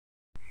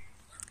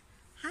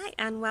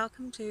and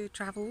welcome to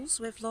Travels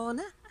with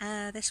Lorna.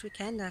 This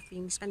weekend I've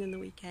been spending the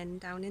weekend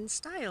down in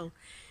Styal.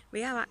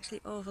 We are actually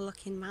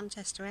overlooking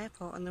Manchester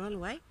Airport on the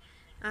runway,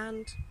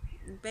 and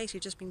basically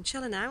just been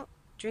chilling out,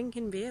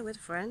 drinking beer with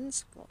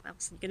friends. What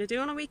else are you going to do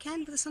on a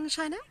weekend with the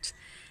sunshine out?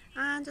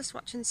 And just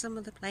watching some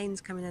of the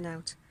planes coming in and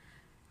out.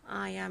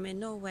 I am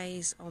in no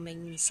ways or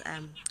means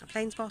a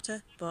plane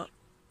spotter, but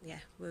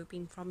yeah, we've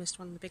been promised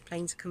one of the big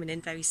planes are coming in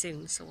very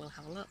soon, so we'll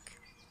have a look.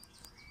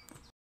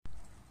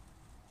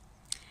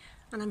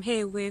 And I'm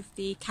here with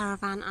the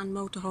Caravan and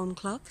Motorhome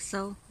Club,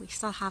 so we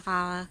still have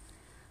our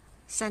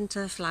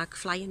centre flag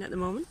flying at the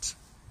moment.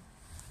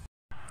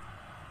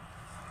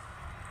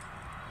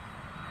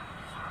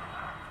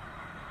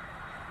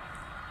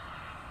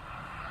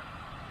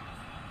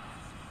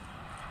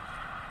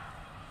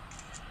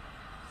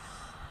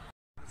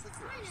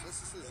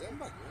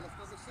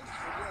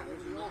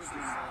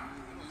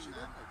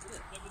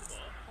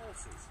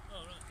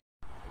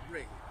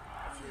 Ring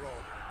off your arm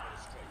on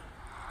a string.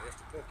 You have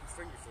to poke your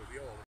finger through the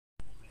arm.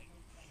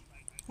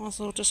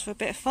 Also, just for a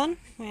bit of fun,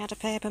 we had a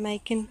paper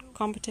making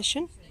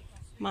competition.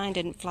 Mine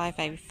didn't fly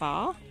very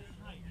far,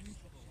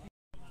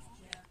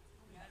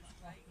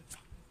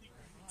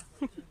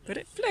 but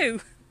it flew.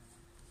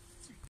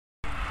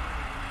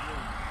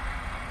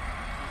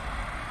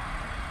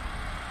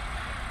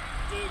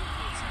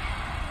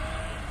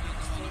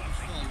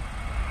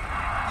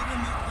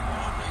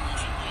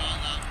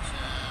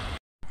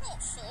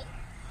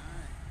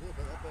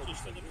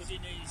 Just for the bloody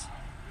knees.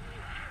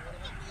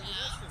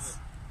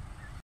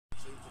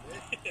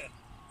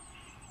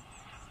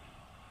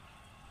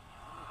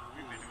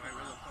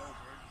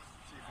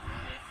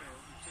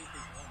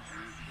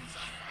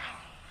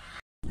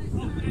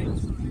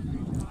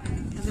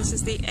 And this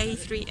is the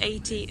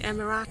A380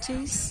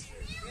 Emirates,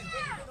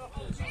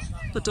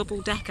 the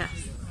double decker.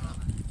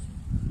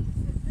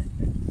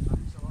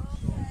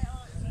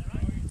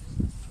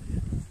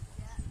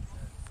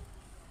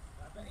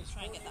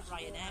 Try and get that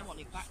Ryanair one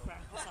in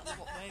background, because that's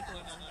what we're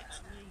going on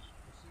next week.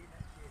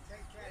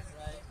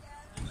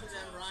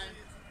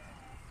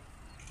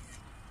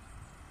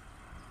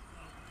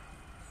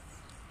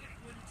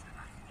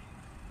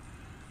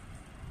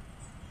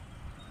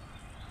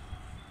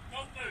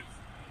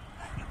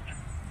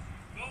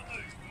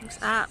 It's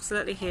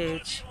absolutely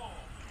huge.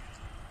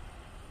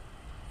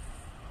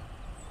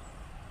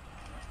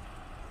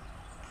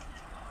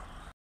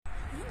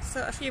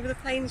 So a few of the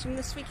planes from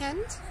this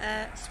weekend.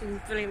 It's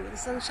been brilliant with the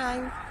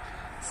sunshine.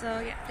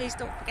 So yeah, please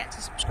don't forget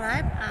to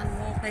subscribe, and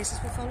more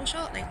places will follow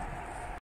shortly.